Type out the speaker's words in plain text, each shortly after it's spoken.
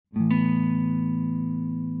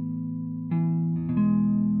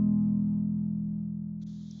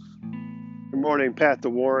morning, Pat the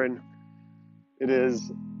Warren. It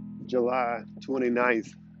is July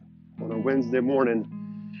 29th on a Wednesday morning,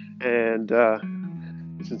 and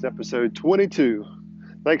this is episode 22.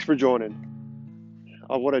 Thanks for joining.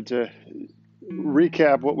 I wanted to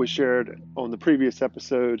recap what we shared on the previous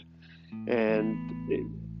episode, and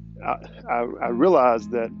I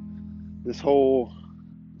realized that this whole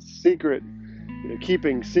secret,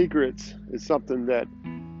 keeping secrets is something that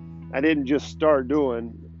I didn't just start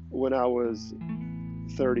doing when I was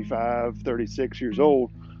 35, 36 years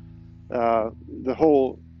old. The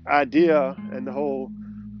whole idea and the whole,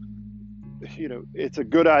 it's a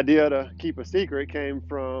good idea to keep a secret came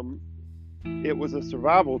from, it was a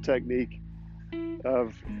survival technique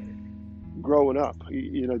of growing up.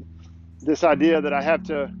 This idea that I have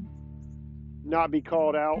to not be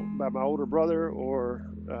called out by my older brother or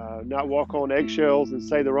not walk on eggshells and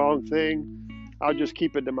say the wrong thing. I'll just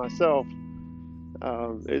keep it to myself.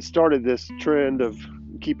 It started this trend of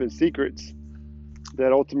keeping secrets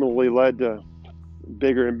that ultimately led to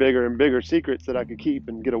bigger and bigger and bigger secrets that I could keep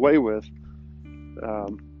and get away with.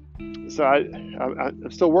 So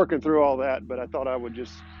I'm still working through all that, but I thought I would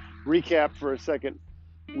just recap for a second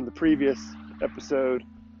from the previous episode.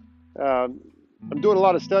 I'm doing a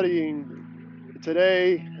lot of studying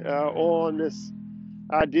today on this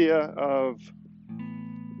idea of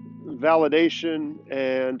validation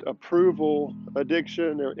and approval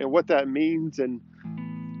addiction and what that means. And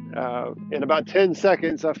in about 10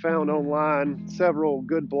 seconds, I found online several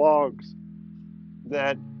good blogs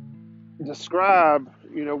that describe,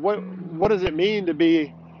 what does it mean to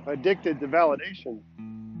be addicted to validation?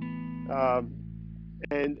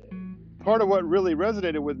 And part of what really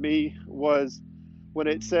resonated with me was when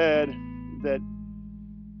it said that,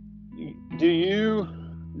 do you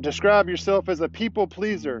describe yourself as a people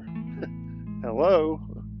pleaser? Hello.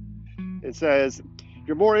 It says,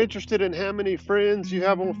 you're more interested in how many friends you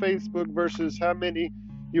have on Facebook versus how many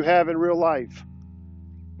you have in real life.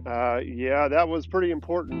 Yeah, that was pretty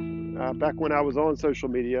important back when I was on social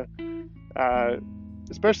media,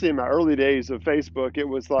 especially in my early days of Facebook. It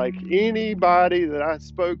was like anybody that I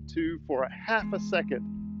spoke to for a half a second,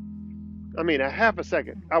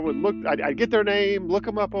 I would look, I'd get their name, look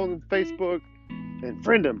them up on Facebook, and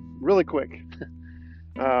friend them really quick.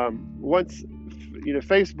 Once,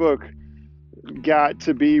 Facebook got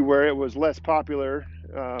to be where it was less popular,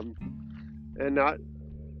 and not,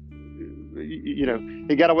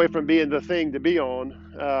 it got away from being the thing to be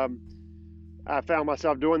on. I found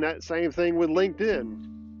myself doing that same thing with LinkedIn.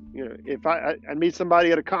 If I'd meet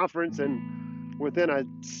somebody at a conference, and within a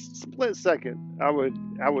split second,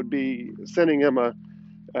 I would be sending them an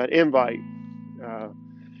invite.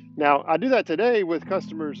 Now I do that today with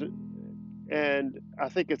customers, and I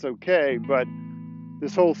think it's okay. But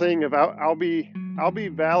this whole thing of I'll be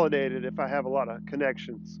validated if I have a lot of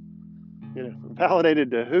connections.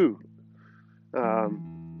 Validated to who?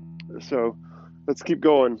 So let's keep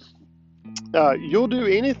going. You'll do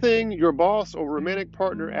anything your boss or romantic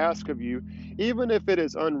partner asks of you, even if it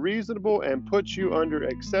is unreasonable and puts you under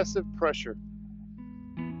excessive pressure.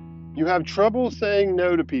 You have trouble saying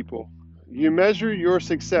no to people. You measure your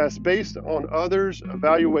success based on others'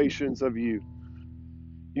 evaluations of you.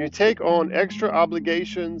 You take on extra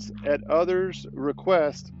obligations at others'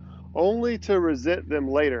 request only to resent them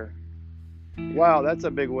later. Wow, that's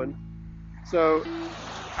a big one. So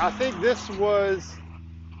I think this was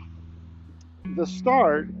the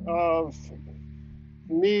start of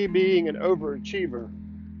me being an overachiever.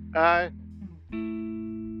 I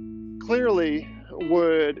clearly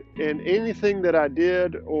would, in anything that I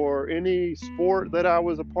did or any sport that I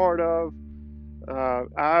was a part of,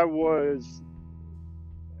 I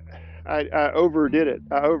overdid it.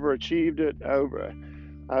 I overachieved it.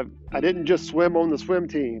 I didn't just swim on the swim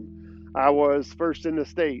team. I was first in the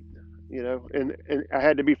state, and I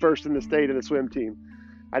had to be first in the state in the swim team.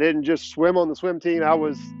 I didn't just swim on the swim team. I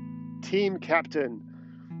was team captain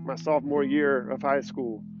my sophomore year of high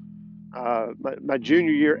school, my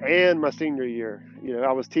junior year and my senior year.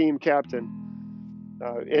 I was team captain.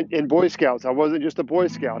 In Boy Scouts, I wasn't just a Boy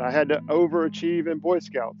Scout. I had to overachieve in Boy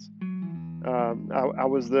Scouts. I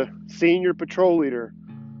was the senior patrol leader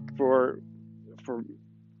from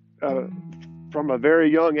a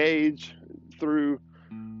very young age through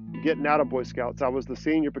getting out of Boy Scouts. I was the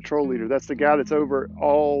senior patrol leader. That's the guy that's over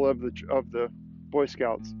all of the Boy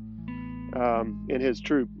Scouts in his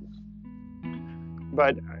troop.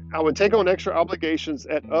 But I would take on extra obligations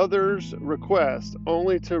at others' request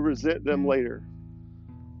only to resent them later.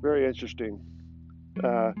 Very interesting.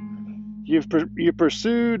 You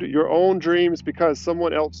pursued your own dreams because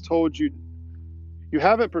someone else told you You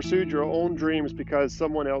haven't pursued your own dreams because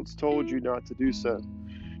someone else told you not to do so.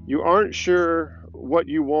 You aren't sure what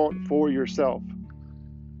you want for yourself.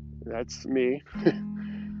 That's me.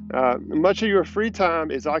 Much of your free time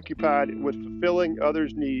is occupied with fulfilling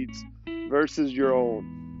others' needs versus your own.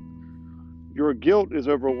 Your guilt is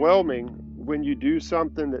overwhelming when you do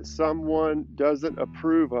something that someone doesn't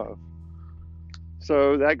approve of.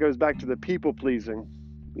 So that goes back to the people pleasing.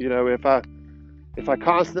 If I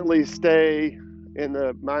constantly stay in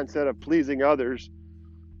the mindset of pleasing others,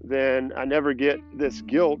 then I never get this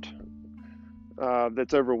guilt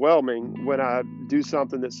that's overwhelming when I do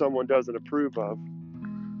something that someone doesn't approve of.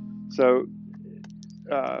 So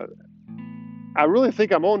I really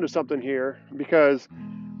think I'm onto something here, because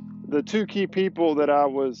the two key people that I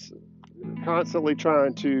was constantly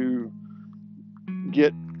trying to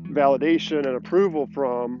get validation and approval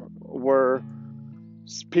from were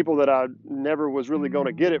people that I never was really going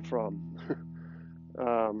to get it from.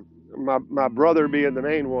 My brother being the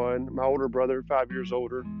main one, my older brother, 5 years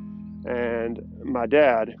older, and my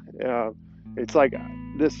dad. It's like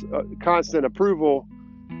this constant approval.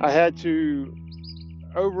 I had to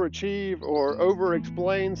overachieve or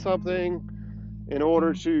over-explain something in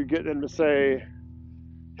order to get them to say,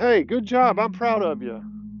 hey, good job, I'm proud of you.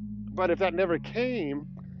 But if that never came,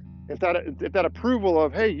 if that approval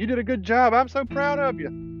of, hey, you did a good job, I'm so proud of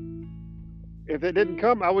you, if it didn't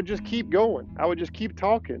come, I would just keep going. I would just keep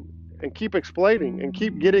talking and keep explaining and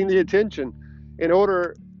keep getting the attention in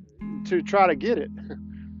order to try to get it.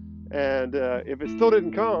 And if it still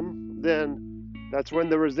didn't come, then that's when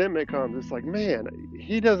the resentment comes. It's like, man,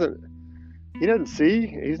 he doesn't see,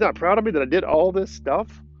 he's not proud of me that I did all this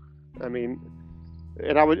stuff. I mean,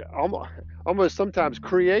 and I would almost sometimes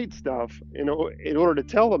create stuff in order to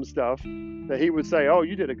tell him stuff that he would say, oh,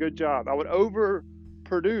 you did a good job. I would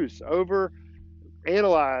overproduce,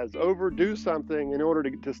 overanalyze, overdo something in order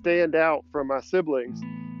to stand out from my siblings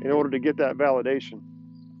in order to get that validation.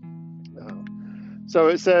 So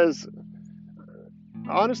it says,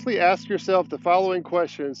 honestly ask yourself the following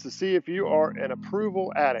questions to see if you are an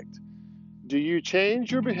approval addict. Do you change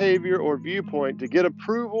your behavior or viewpoint to get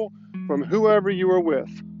approval from whoever you are with?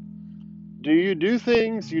 Do you do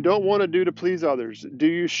things you don't want to do to please others? Do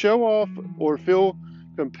you show off or feel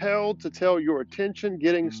compelled to tell your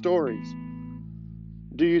attention-getting stories?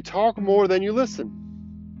 Do you talk more than you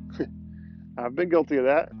listen? I've been guilty of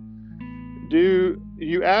that. Do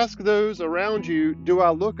you ask those around you, do I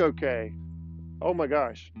look okay? Oh my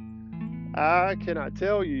gosh. I cannot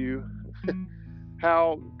tell you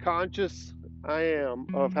how conscious I am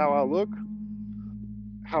of how I look,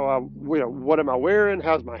 what am I wearing,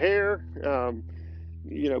 how's my hair,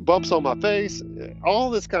 bumps on my face. All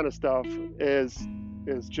this kind of stuff is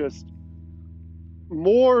just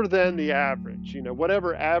more than the average,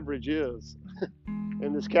 whatever average is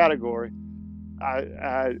in this category.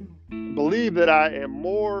 I believe that I am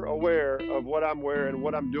more aware of what I'm wearing,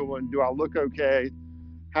 what I'm doing. Do I look okay?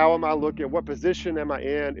 How am I looking? What position am I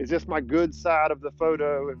in? Is this my good side of the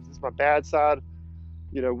photo? Is this my bad side?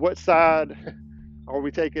 What side are we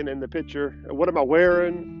taking in the picture? What am I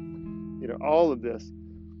wearing? All of this.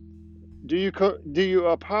 Do you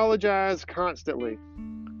apologize constantly?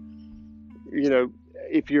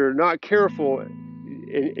 If you're not careful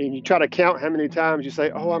and you try to count how many times you say,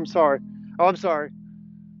 oh, I'm sorry. Oh, I'm sorry.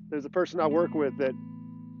 There's a person I work with that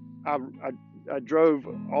I drove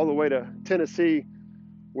all the way to Tennessee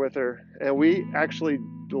with her, and we actually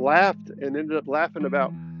laughed and ended up laughing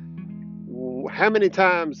about how many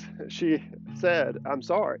times she said, I'm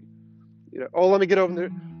sorry. Oh, let me get over there.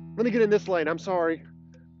 Let me get in this lane. I'm sorry.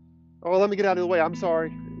 Oh, let me get out of the way. I'm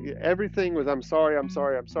sorry. Everything was, I'm sorry, I'm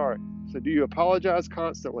sorry, I'm sorry. So do you apologize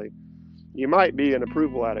constantly? You might be an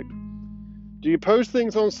approval addict. Do you post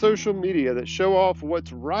things on social media that show off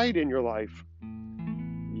what's right in your life?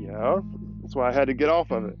 Yeah, that's why I had to get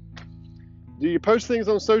off of it. Do you post things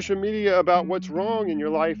on social media about what's wrong in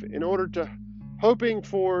your life in order to hoping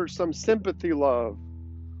for some sympathy love?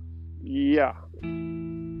 Yeah.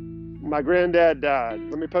 My granddad died.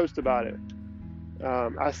 Let me post about it.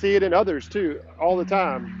 I see it in others too, all the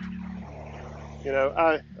time.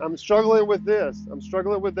 I'm struggling with this. I'm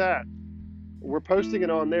struggling with that. We're posting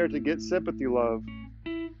it on there to get sympathy love.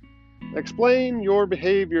 Explain your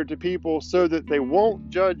behavior to people so that they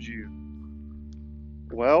won't judge you.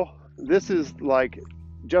 Well, this is like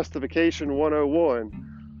justification 101.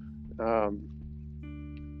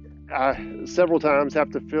 I several times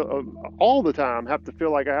have to feel, all the time, have to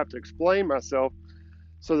feel like I have to explain myself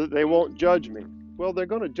so that they won't judge me. Well, they're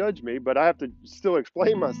going to judge me, but I have to still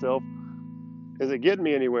explain myself. Is it getting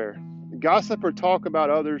me anywhere? Gossip or talk about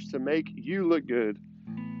others to make you look good.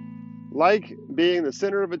 like being the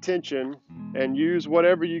center of attention and use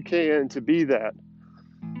whatever you can to be that.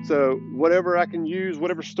 So whatever I can use,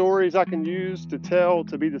 whatever stories I can use to tell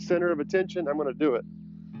to be the center of attention, I'm going to do it.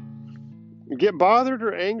 Get bothered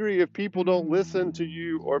or angry if people don't listen to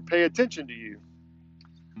you or pay attention to you.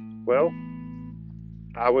 Well,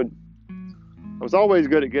 I was always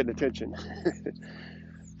good at getting attention.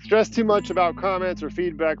 Stress too much about comments or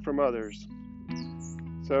feedback from others.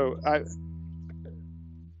 So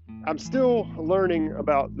I'm still learning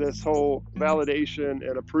about this whole validation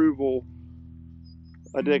and approval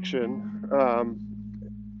addiction.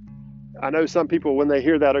 I know some people, when they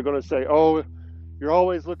hear that, are going to say, "Oh, you're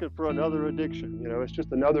always looking for another addiction. You know, it's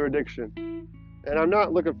just another addiction." And I'm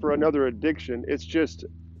not looking for another addiction. It's just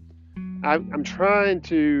I'm trying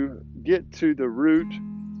to get to the root.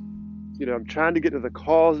 You know, I'm trying to get to the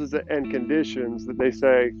causes and conditions that they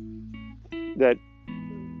say that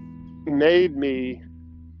made me,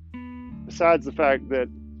 besides the fact that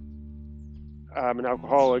I'm an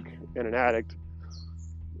alcoholic and an addict,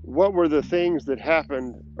 what were the things that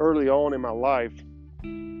happened early on in my life,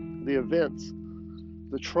 the events,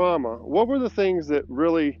 the trauma? What were the things that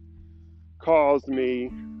really caused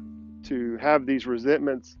me to have these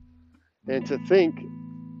resentments and to think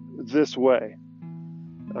this way?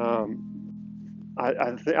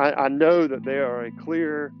 I know that they are a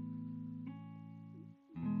clear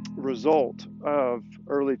result of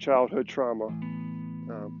early childhood trauma.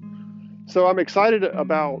 So I'm excited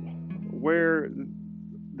about where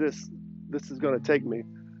this is going to take me.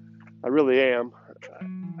 I really am.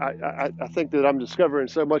 I think that I'm discovering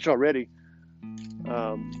so much already.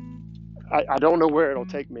 I don't know where it'll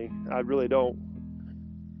take me. I really don't.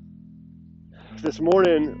 This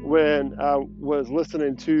morning, when I was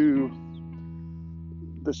listening to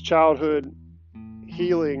this childhood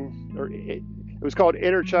healing, or it was called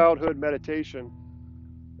Inner Childhood Meditation,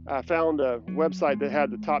 I found a website that had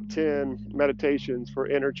the top 10 meditations for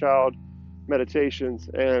inner child meditations,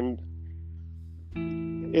 and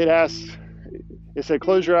it said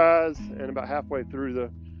close your eyes, and about halfway through the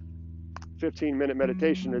 15-minute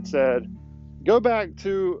meditation, it said, go back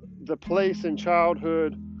to the place in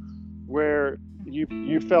childhood where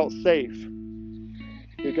you felt safe.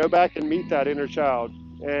 You go back and meet that inner child.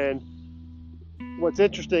 And what's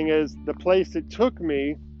interesting is the place it took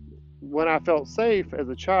me when I felt safe as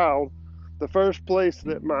a child, the first place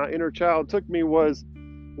that my inner child took me was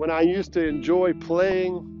when I used to enjoy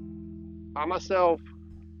playing by myself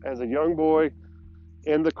as a young boy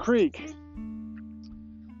in the creek.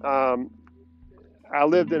 I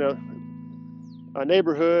lived in a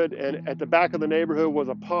neighborhood, and at the back of the neighborhood was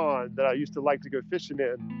a pond that I used to like to go fishing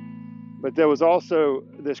in. But there was also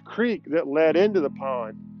this creek that led into the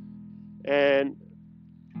pond. And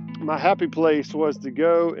my happy place was to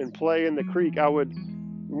go and play in the creek. I would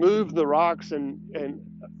move the rocks and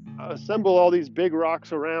assemble all these big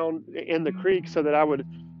rocks around in the creek so that I would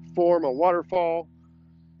form a waterfall.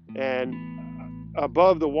 And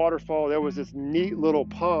above the waterfall, there was this neat little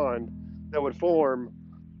pond that would form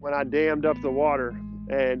when I dammed up the water.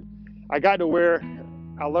 And I got to where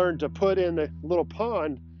I learned to put in the little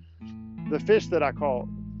pond the fish that I caught.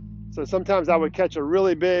 So sometimes I would catch a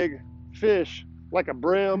really big fish, like a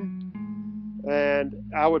brim, and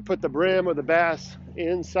I would put the brim of the bass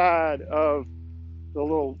inside of the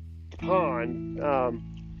little pond, and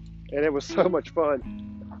it was so much fun.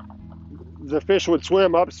 The fish would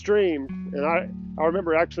swim upstream, and I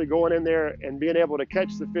remember actually going in there and being able to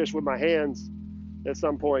catch the fish with my hands at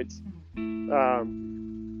some points.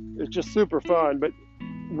 It's just super fun. But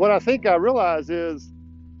what I think I realized is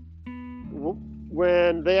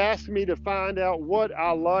when they asked me to find out what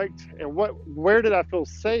I liked and where did I feel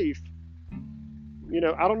safe, you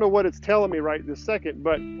know, I don't know what it's telling me right this second,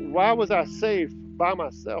 but why was I safe by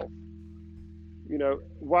myself? You know,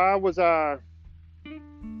 why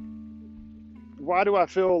do I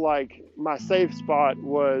feel like my safe spot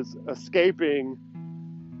was escaping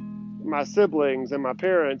my siblings and my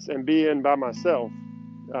parents and being by myself?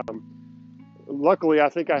 Luckily, I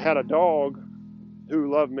think I had a dog who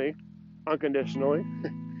loved me unconditionally,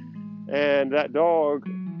 and that dog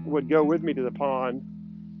would go with me to the pond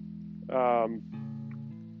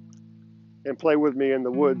and play with me in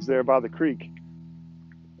the woods there by the creek.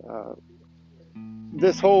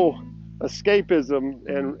 This whole escapism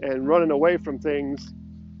and running away from things,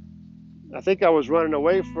 I really think I was running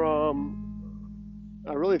away from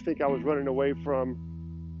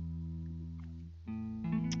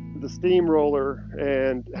the steamroller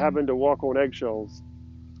and having to walk on eggshells.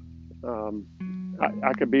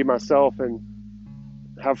 I could be myself and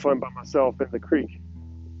have fun by myself in the creek.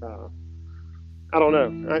 I don't know.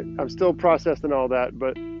 I'm still processing all that,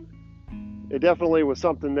 but it definitely was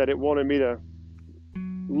something that it wanted me to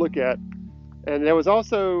look at. And there was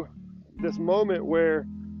also this moment where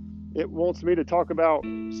it wants me to talk about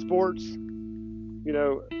sports,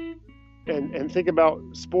 and think about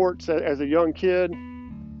sports as a young kid.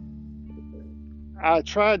 I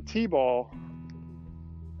tried t-ball.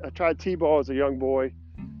 I tried t-ball as a young boy,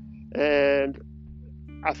 and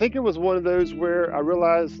I think it was one of those where I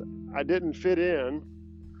realized I didn't fit in,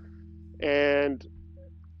 and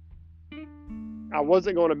I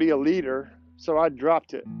wasn't going to be a leader, so I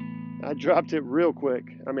dropped it. I dropped it real quick.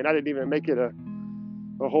 I mean, I didn't even make it a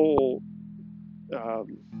whole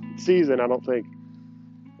season, I don't think.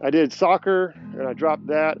 I did soccer, and I dropped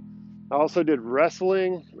that. I also did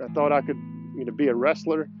wrestling. I thought I could, be a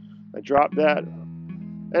wrestler. I dropped that.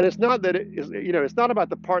 And it's not that it's not about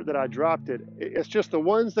the part that I dropped it. It's just the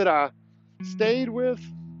ones that I stayed with.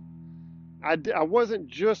 I wasn't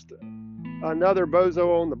just another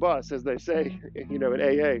bozo on the bus, as they say, in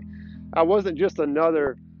AA. I wasn't just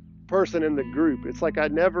another person in the group. It's like I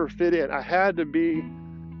never fit in. I had to be,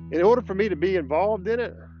 in order for me to be involved in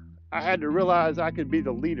it, I had to realize I could be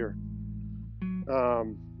the leader.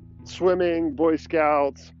 Swimming, Boy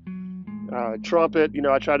Scouts, trumpet,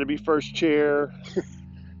 I tried to be first chair.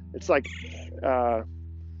 It's like,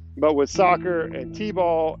 but with soccer and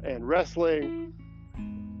t-ball and wrestling,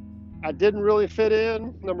 I didn't really fit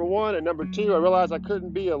in, number one. And number two, I realized I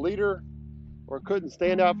couldn't be a leader or couldn't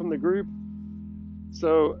stand out from the group.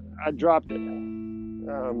 So I dropped it.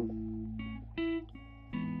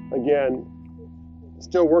 Again,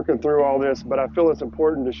 still working through all this, but I feel it's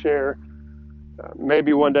important to share.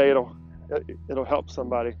 Maybe one day it'll help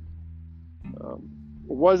somebody.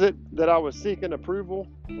 Was it that I was seeking approval,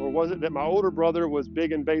 or was it that my older brother was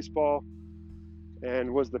big in baseball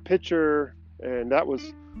and was the pitcher, and that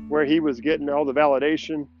was where he was getting all the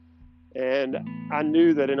validation? And I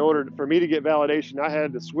knew that in order for me to get validation, I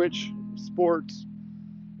had to switch sports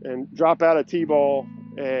and drop out of t-ball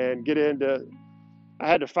and get into. I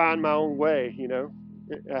had to find my own way.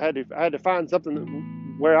 I had to find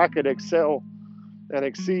something where I could excel and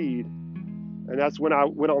exceed, and that's when I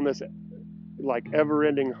went on this like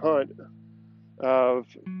ever-ending hunt of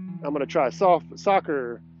I'm going to try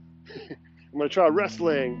soccer, I'm going to try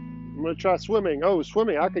wrestling, I'm going to try swimming. Oh,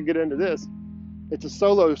 swimming, I could get into this. It's a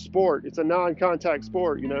solo sport. It's a non-contact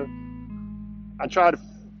sport. I tried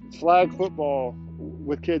flag football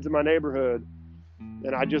with kids in my neighborhood,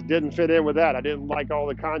 and I just didn't fit in with that. I didn't like all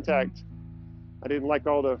the contact. I didn't like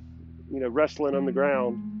all the, wrestling on the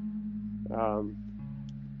ground.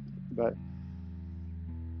 But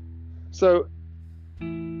so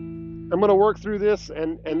I'm going to work through this,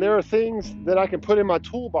 and there are things that I can put in my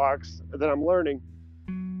toolbox that I'm learning.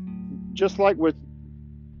 Just like with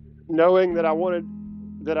knowing that I'm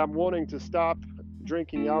wanting to stop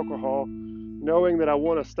drinking alcohol, knowing that I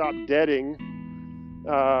want to stop debting,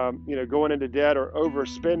 going into debt or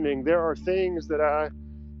overspending. There are things that I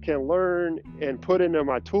can learn and put into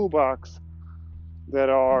my toolbox that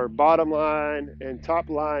are bottom line and top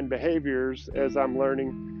line behaviors, as I'm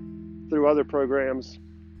learning through other programs,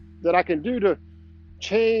 that I can do to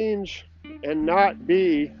change and not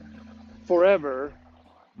be forever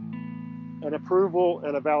an approval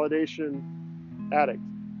and a validation addict.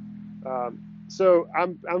 So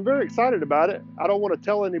I'm very excited about it. I don't want to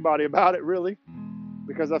tell anybody about it, really,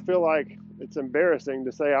 because I feel like it's embarrassing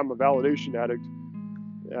to say I'm a validation addict.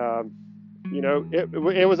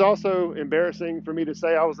 It was also embarrassing for me to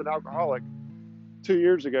say I was an alcoholic 2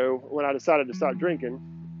 years ago when I decided to stop drinking.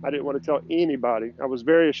 I didn't want to tell anybody. I was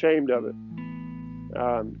very ashamed of it.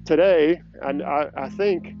 Today, I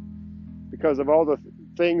think because of all the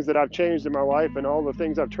things that I've changed in my life and all the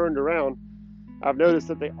things I've turned around, I've noticed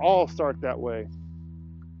that they all start that way.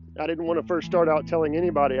 I didn't want to first start out telling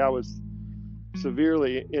anybody I was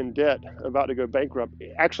severely in debt, about to go bankrupt,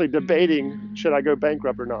 actually debating should I go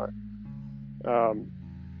bankrupt or not.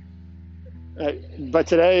 But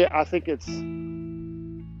today, I think it's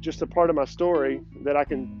just a part of my story that I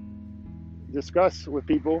can discuss with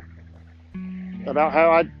people about how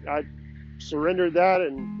I surrendered that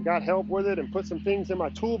and got help with it and put some things in my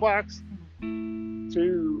toolbox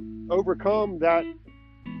to overcome that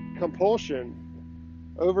compulsion,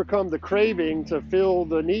 overcome the craving to fill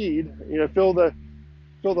the need, fill the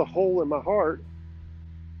hole in my heart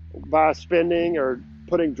by spending or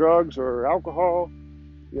putting drugs or alcohol.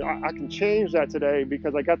 I can change that today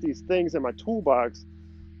because I got these things in my toolbox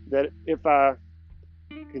that if I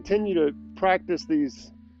continue to practice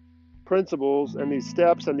these principles and these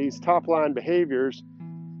steps and these top line behaviors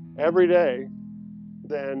every day,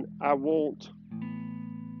 then I won't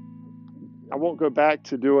go back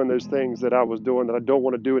to doing those things that I was doing that I don't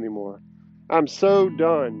want to do anymore. I'm so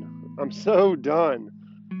done. I'm so done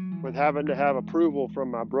with having to have approval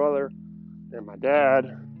from my brother and my dad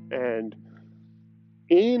and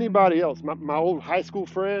anybody else. My old high school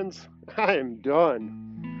friends, I am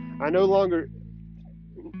done. I no longer,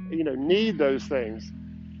 need those things.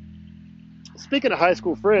 Speaking of high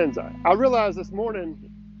school friends, I realized this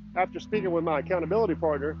morning, after speaking with my accountability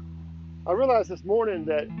partner, I realized this morning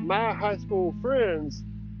that my high school friends,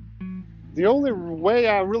 the only way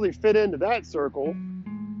I really fit into that circle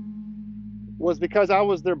was because I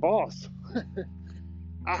was their boss.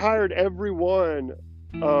 I hired every one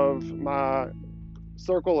of my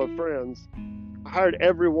circle of friends. I hired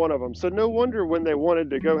every one of them. So no wonder when they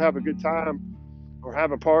wanted to go have a good time or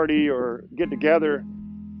have a party or get together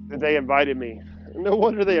that they invited me. No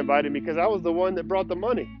wonder they invited me, because I was the one that brought the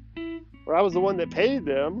money, or I was the one that paid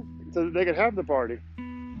them so that they could have the party.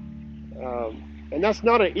 And that's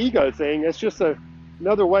not an ego thing. It's just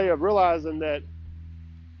another way of realizing that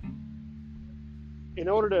in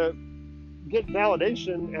order to get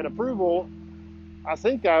validation and approval, I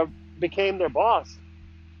think I became their boss.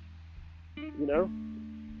 You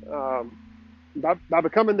know, by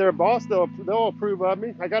becoming their boss, they'll approve of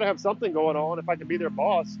me. I got to have something going on if I can be their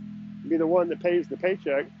boss, be the one that pays the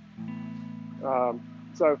paycheck.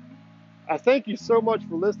 So I thank you so much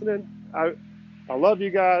for listening. I love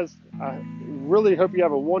you guys. I really hope you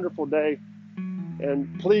have a wonderful day.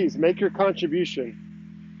 And please make your contribution.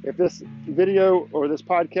 If this video or this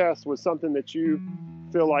podcast was something that you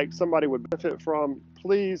feel like somebody would benefit from,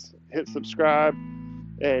 please hit subscribe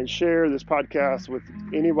and share this podcast with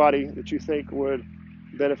anybody that you think would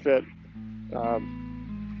benefit.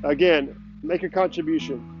 Again, make a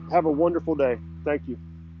contribution. Have a wonderful day. Thank you.